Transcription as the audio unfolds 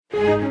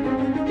The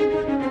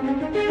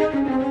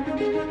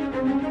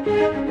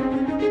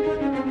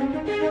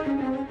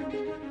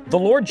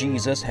Lord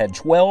Jesus had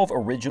 12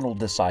 original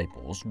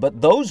disciples,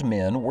 but those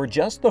men were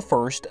just the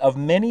first of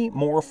many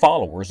more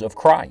followers of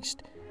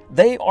Christ.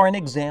 They are an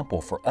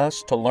example for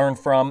us to learn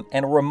from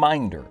and a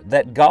reminder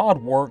that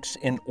God works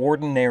in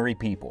ordinary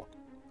people.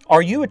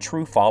 Are you a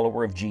true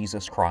follower of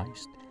Jesus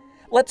Christ?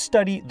 Let's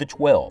study the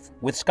 12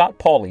 with Scott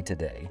Pauley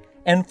today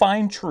and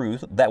find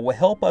truth that will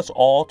help us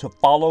all to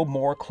follow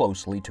more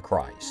closely to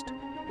Christ.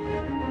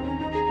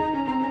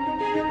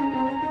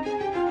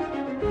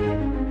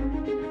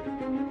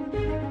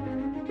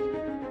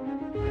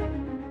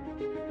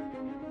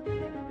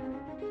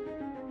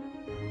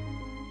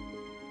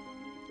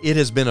 It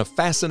has been a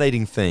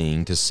fascinating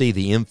thing to see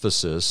the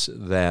emphasis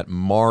that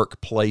Mark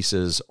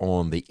places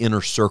on the inner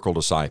circle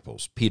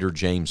disciples, Peter,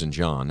 James, and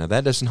John. Now,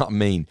 that does not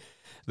mean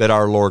that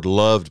our Lord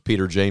loved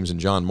Peter, James, and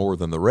John more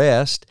than the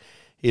rest.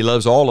 He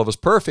loves all of us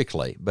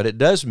perfectly, but it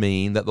does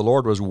mean that the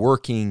Lord was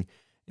working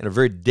in a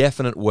very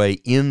definite way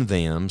in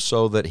them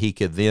so that He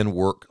could then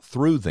work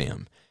through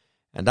them.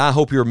 And I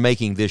hope you're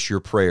making this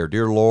your prayer.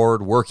 Dear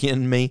Lord, work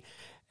in me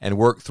and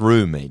work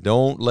through me.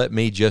 Don't let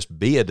me just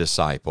be a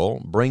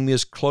disciple. Bring me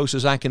as close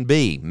as I can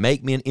be.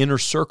 Make me an inner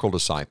circle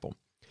disciple.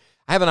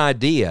 I have an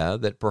idea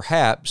that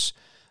perhaps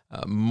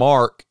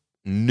Mark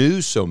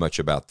knew so much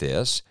about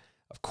this.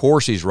 Of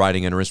course, he's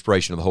writing under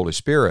inspiration of the Holy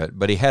Spirit,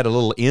 but he had a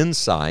little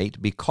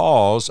insight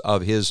because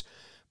of his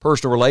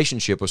personal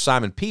relationship with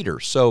Simon Peter.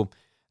 So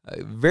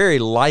very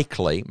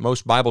likely,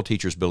 most Bible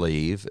teachers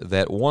believe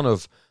that one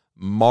of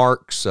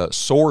Mark's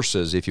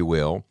sources, if you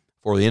will,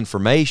 for the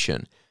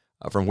information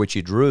from which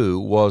he drew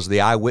was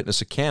the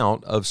eyewitness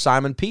account of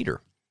Simon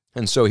Peter.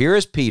 And so here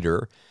is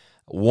Peter,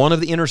 one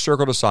of the inner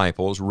circle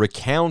disciples,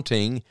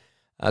 recounting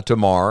to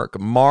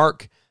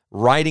Mark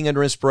writing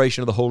under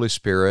inspiration of the Holy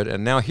Spirit,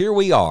 and now here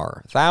we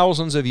are,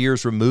 thousands of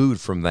years removed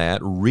from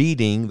that,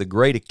 reading the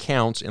great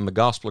accounts in the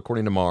Gospel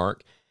according to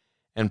Mark,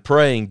 and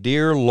praying,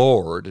 Dear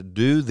Lord,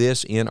 do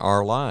this in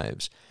our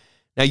lives.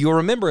 Now you'll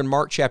remember in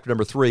Mark chapter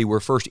number 3, we're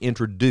first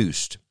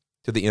introduced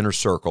to the inner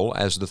circle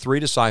as the three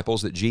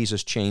disciples that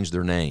Jesus changed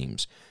their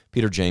names,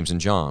 Peter, James, and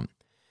John.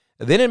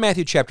 Then in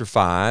Matthew chapter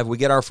 5, we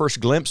get our first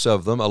glimpse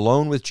of them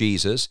alone with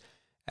Jesus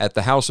at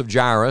the house of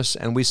Jairus,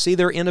 and we see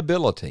their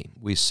inability.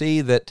 We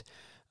see that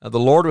the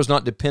Lord was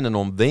not dependent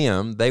on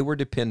them, they were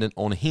dependent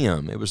on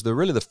Him. It was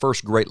really the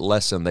first great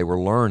lesson they were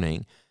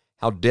learning,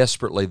 how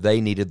desperately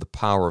they needed the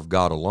power of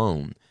God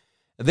alone.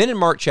 And then in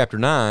Mark chapter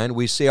 9,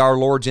 we see our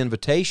Lord's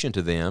invitation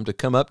to them to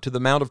come up to the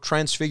Mount of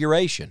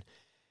Transfiguration.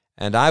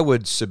 And I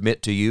would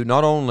submit to you,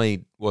 not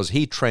only was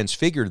He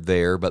transfigured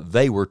there, but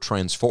they were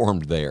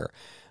transformed there.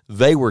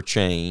 They were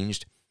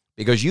changed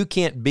because you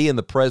can't be in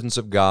the presence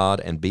of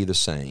God and be the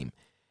same.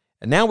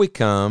 And now we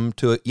come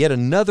to yet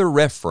another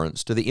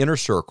reference to the inner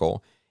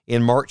circle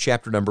in Mark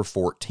chapter number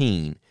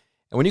 14.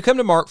 And when you come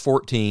to Mark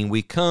 14,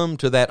 we come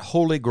to that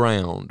holy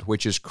ground,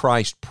 which is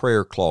Christ's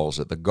prayer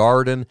closet, the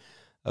Garden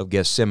of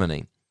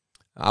Gethsemane.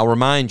 I'll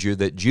remind you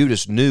that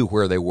Judas knew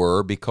where they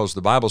were because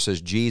the Bible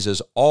says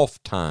Jesus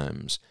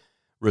oftentimes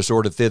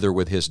resorted thither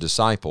with His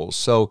disciples.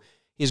 So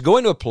he's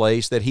going to a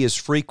place that he has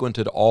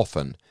frequented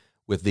often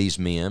with these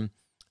men,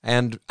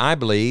 and I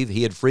believe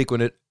he had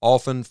frequented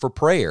often for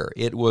prayer.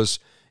 It was,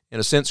 in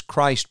a sense,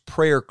 Christ's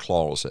prayer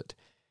closet.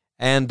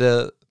 And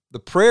the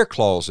prayer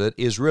closet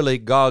is really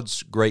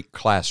God's great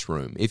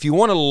classroom. If you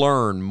want to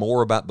learn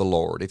more about the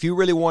Lord, if you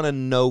really want to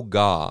know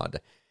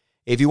God,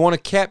 if you want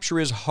to capture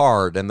His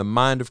heart and the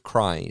mind of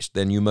Christ,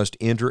 then you must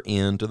enter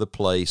into the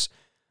place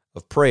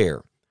of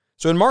prayer.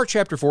 So in Mark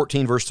chapter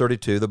 14, verse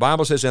 32, the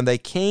Bible says, And they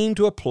came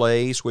to a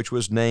place which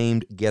was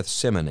named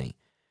Gethsemane.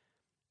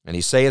 And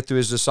He saith to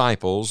His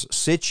disciples,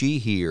 Sit ye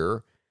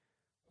here,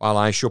 while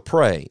I shall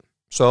pray.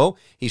 So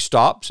He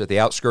stops at the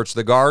outskirts of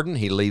the garden.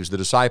 He leaves the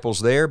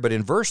disciples there. But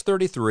in verse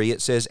 33,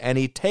 it says, And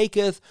He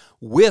taketh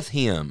with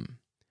Him.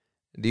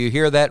 Do you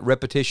hear that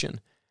repetition?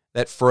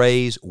 That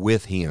phrase,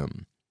 with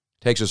Him.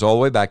 Takes us all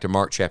the way back to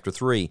Mark chapter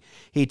 3.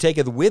 He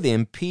taketh with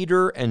Him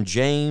Peter and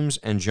James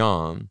and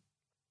John,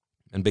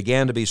 and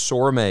began to be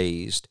sore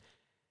amazed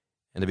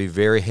and to be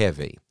very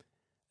heavy.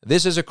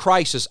 This is a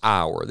crisis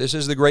hour. This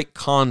is the great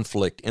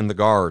conflict in the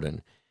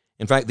garden.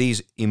 In fact,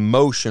 these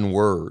emotion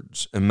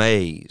words,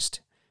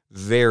 amazed,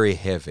 very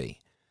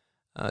heavy.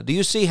 Do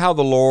you see how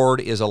the Lord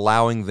is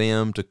allowing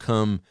them to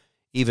come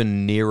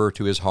even nearer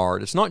to His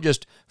heart? It's not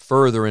just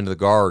further into the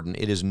garden.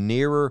 It is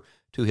nearer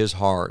to His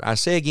heart. I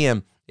say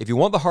again, if you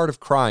want the heart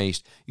of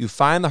Christ, you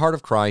find the heart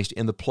of Christ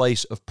in the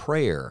place of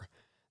prayer.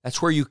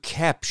 That's where you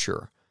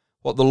capture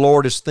what the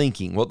Lord is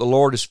thinking, what the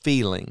Lord is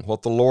feeling,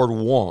 what the Lord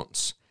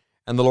wants,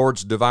 and the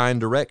Lord's divine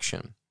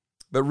direction.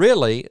 But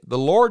really, the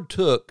Lord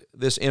took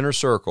this inner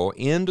circle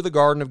into the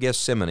Garden of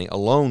Gethsemane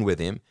alone with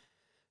Him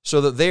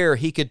so that there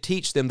He could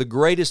teach them the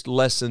greatest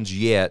lessons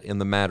yet in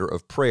the matter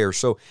of prayer.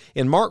 So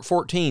in Mark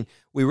 14,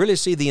 we really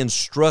see the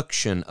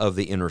instruction of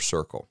the inner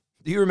circle.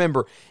 Do you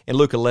remember in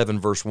Luke 11,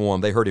 verse 1,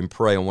 they heard Him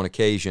pray on one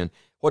occasion.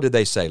 What did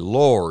they say?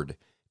 Lord,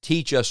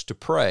 teach us to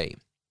pray.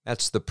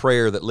 That's the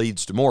prayer that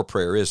leads to more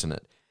prayer, isn't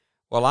it?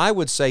 Well, I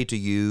would say to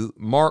you,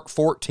 Mark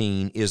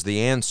 14 is the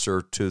answer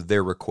to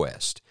their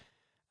request.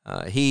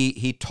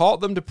 He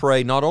taught them to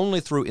pray not only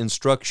through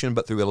instruction,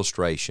 but through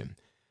illustration.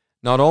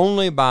 Not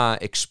only by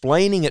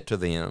explaining it to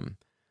them,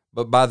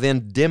 but by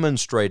then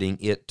demonstrating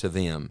it to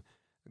them.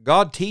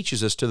 God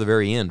teaches us to the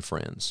very end,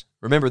 friends.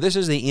 Remember, this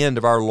is the end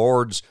of our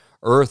Lord's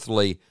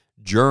earthly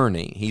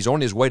journey. He's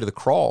on his way to the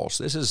cross.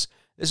 This is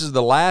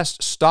the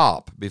last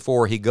stop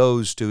before he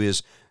goes to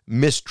his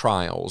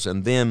mistrials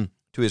and then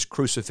to his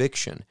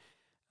crucifixion.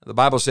 The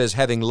Bible says,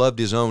 having loved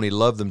his own, he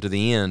loved them to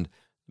the end.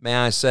 May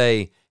I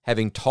say,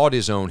 having taught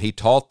his own, he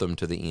taught them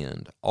to the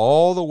end.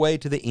 All the way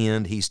to the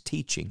end, he's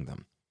teaching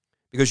them.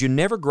 Because you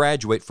never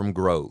graduate from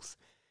growth.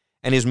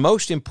 And his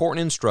most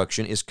important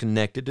instruction is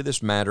connected to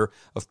this matter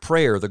of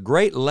prayer. The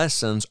great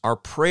lessons are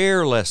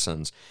prayer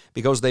lessons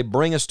because they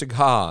bring us to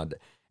God.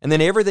 And then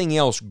everything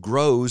else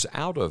grows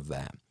out of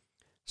that.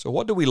 So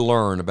what do we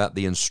learn about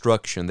the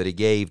instruction that he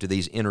gave to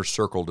these inner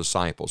circle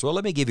disciples? Well,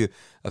 let me give you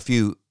a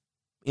few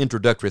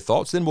introductory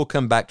thoughts, then we'll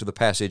come back to the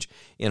passage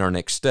in our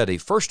next study.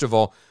 First of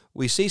all,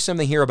 we see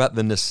something here about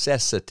the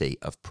necessity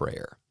of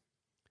prayer.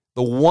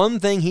 The one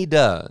thing he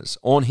does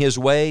on his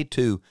way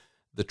to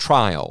the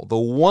trial, the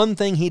one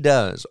thing he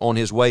does on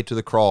his way to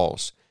the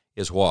cross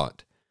is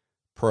what?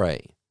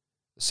 Pray.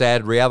 The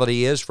sad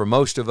reality is, for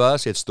most of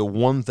us, it's the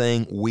one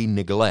thing we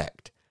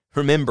neglect.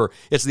 Remember,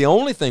 it's the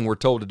only thing we're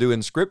told to do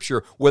in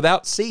Scripture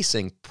without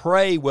ceasing.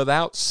 Pray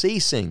without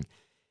ceasing.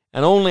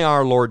 And only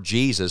our Lord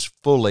Jesus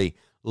fully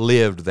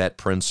lived that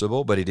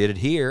principle, but he did it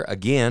here,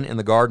 again, in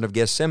the Garden of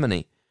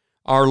Gethsemane.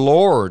 Our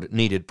Lord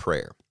needed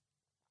prayer.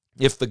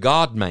 If the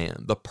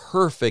God-man, the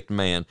perfect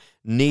man,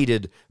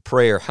 needed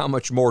prayer, how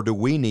much more do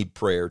we need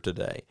prayer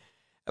today?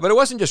 But it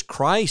wasn't just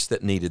Christ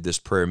that needed this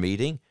prayer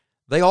meeting.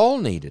 They all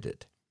needed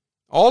it.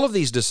 All of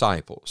these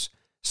disciples.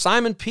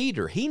 Simon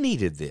Peter, he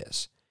needed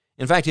this.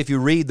 In fact, if you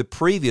read the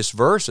previous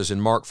verses in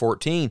Mark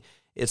 14,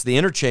 it's the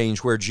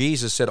interchange where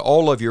Jesus said,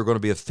 all of you are going to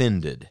be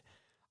offended.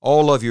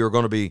 All of you are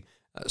going to be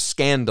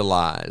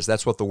scandalized.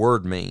 That's what the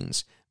word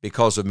means,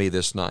 because of me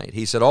this night.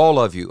 He said, all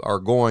of you are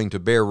going to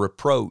bear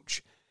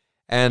reproach.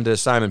 And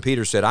Simon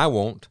Peter said, I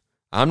won't.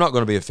 I'm not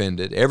going to be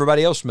offended.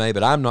 Everybody else may,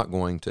 but I'm not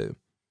going to.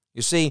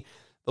 You see,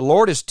 the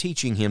Lord is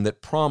teaching him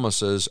that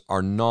promises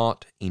are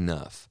not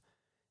enough.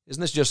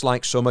 Isn't this just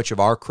like so much of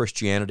our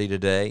Christianity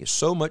today?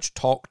 So much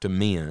talk to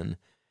men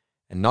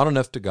and not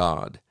enough to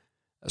God.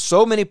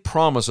 So many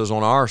promises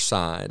on our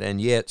side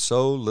and yet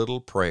so little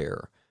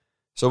prayer.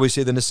 So we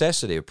see the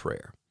necessity of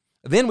prayer.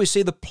 Then we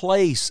see the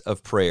place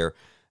of prayer.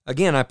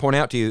 Again, I point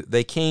out to you,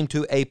 they came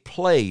to a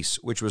place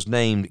which was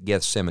named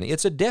Gethsemane.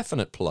 It's a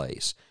definite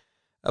place,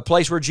 a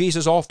place where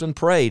Jesus often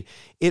prayed.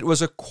 It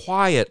was a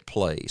quiet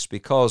place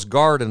because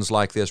gardens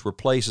like this were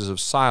places of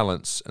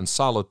silence and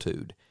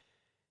solitude.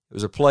 It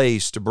was a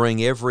place to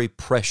bring every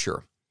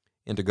pressure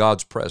into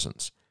God's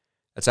presence.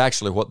 That's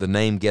actually what the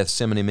name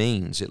Gethsemane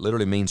means. It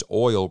literally means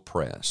oil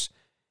press.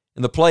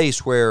 In the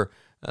place where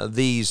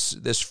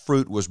this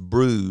fruit was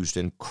bruised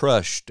and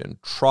crushed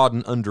and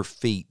trodden under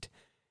feet,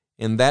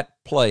 in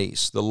that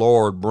place the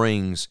Lord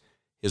brings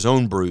his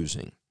own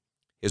bruising,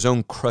 his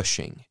own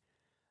crushing,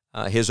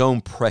 his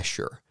own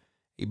pressure.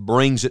 He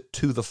brings it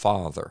to the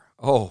Father.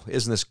 Oh,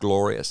 isn't this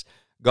glorious?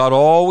 God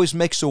always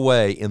makes a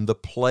way in the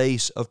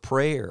place of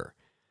prayer.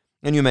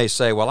 And you may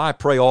say, well, I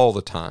pray all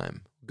the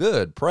time.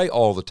 Good, pray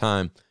all the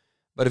time.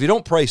 But if you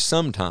don't pray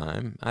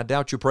sometime, I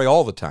doubt you pray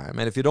all the time.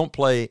 And if you don't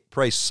pray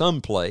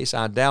someplace,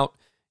 I doubt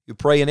you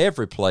pray in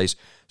every place.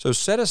 So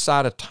set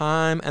aside a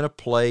time and a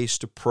place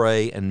to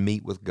pray and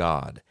meet with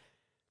God.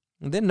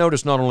 And then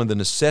notice not only the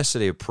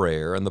necessity of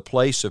prayer and the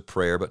place of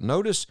prayer, but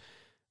notice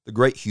the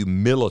great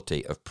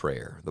humility of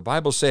prayer. The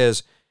Bible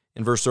says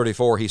in verse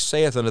 34, he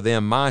saith unto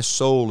them, my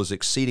soul is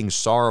exceeding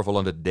sorrowful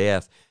unto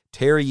death.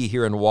 Tarry ye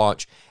here and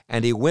watch.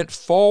 And he went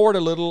forward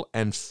a little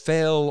and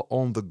fell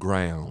on the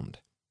ground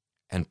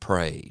and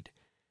prayed.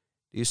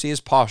 Do you see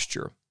his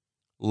posture?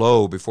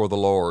 Low before the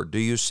Lord. Do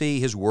you see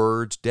his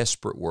words,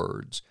 desperate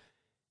words?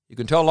 You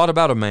can tell a lot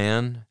about a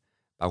man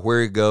by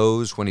where he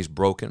goes when he's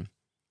broken.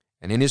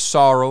 And in his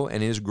sorrow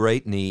and in his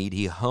great need,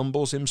 he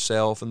humbles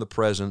himself in the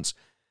presence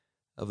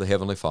of the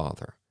Heavenly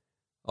Father.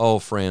 Oh,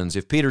 friends,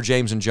 if Peter,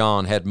 James, and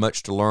John had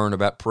much to learn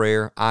about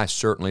prayer, I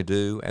certainly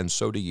do, and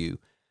so do you.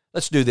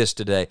 Let's do this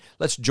today.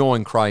 Let's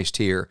join Christ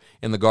here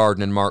in the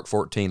garden in Mark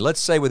 14. Let's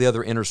say with the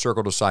other inner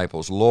circle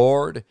disciples,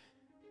 Lord,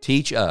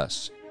 teach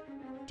us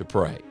to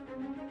pray.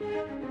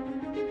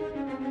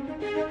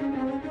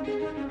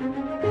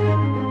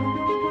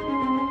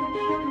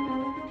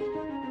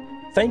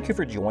 Thank you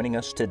for joining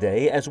us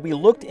today as we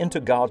looked into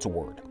God's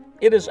Word.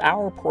 It is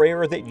our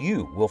prayer that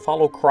you will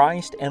follow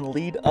Christ and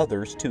lead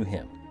others to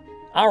Him.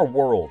 Our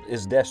world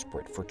is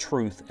desperate for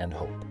truth and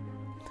hope.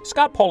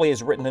 Scott Pauley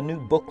has written a new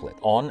booklet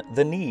on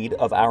the need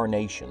of our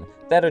nation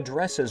that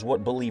addresses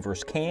what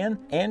believers can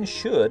and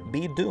should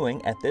be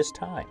doing at this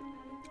time.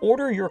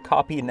 Order your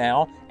copy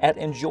now at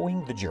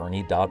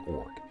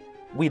enjoyingthejourney.org.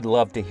 We'd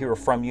love to hear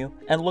from you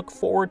and look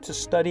forward to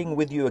studying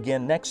with you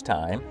again next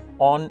time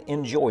on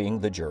Enjoying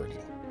the Journey.